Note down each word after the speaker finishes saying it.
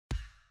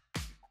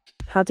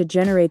how to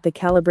generate the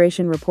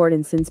calibration report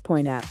in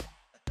Sensepoint app.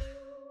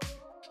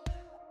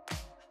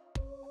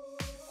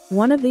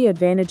 One of the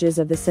advantages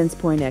of the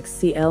Sensepoint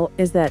XCL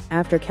is that,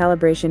 after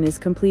calibration is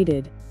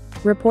completed,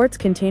 reports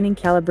containing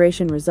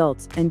calibration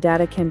results and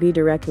data can be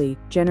directly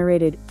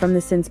generated from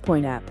the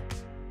Sensepoint app.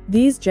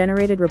 These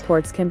generated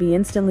reports can be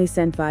instantly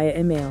sent via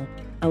email,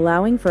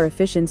 allowing for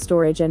efficient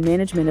storage and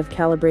management of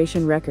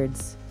calibration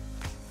records.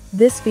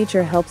 This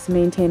feature helps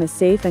maintain a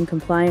safe and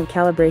compliant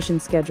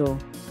calibration schedule,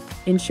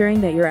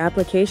 ensuring that your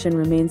application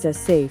remains as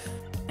safe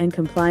and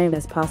compliant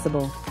as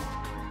possible.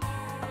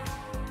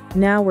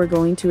 Now we're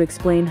going to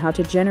explain how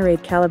to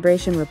generate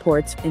calibration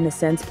reports in the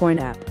Sensepoint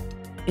app.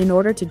 In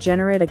order to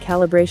generate a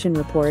calibration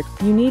report,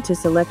 you need to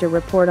select a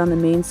report on the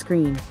main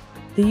screen.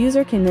 The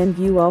user can then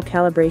view all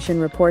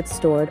calibration reports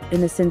stored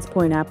in the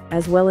Sensepoint app,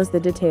 as well as the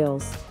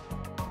details.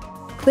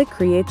 Click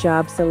Create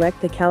Job,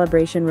 select the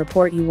calibration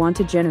report you want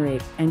to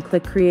generate, and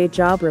click Create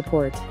Job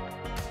Report.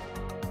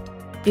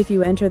 If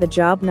you enter the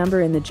job number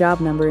in the job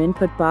number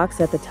input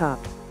box at the top,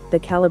 the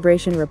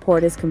calibration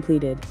report is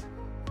completed.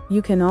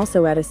 You can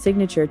also add a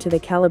signature to the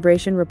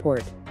calibration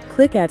report.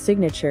 Click Add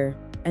Signature,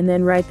 and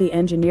then write the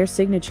engineer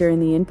signature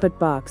in the input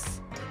box.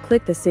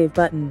 Click the Save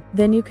button,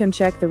 then you can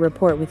check the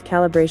report with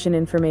calibration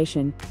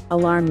information,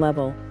 alarm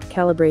level,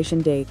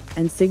 calibration date,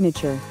 and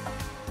signature.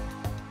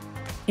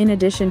 In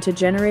addition to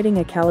generating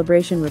a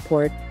calibration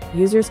report,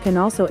 users can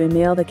also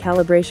email the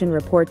calibration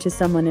report to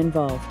someone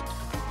involved.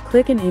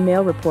 Click an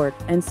email report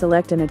and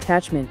select an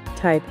attachment,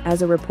 type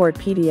as a report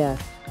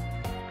PDF,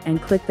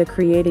 and click the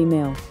Create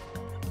Email.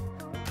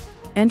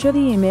 Enter the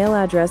email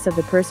address of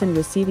the person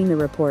receiving the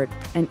report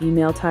and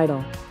email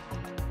title,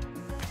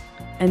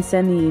 and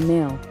send the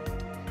email.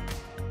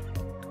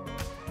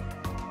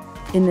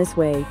 In this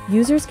way,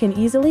 users can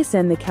easily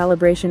send the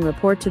calibration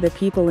report to the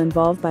people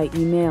involved by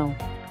email.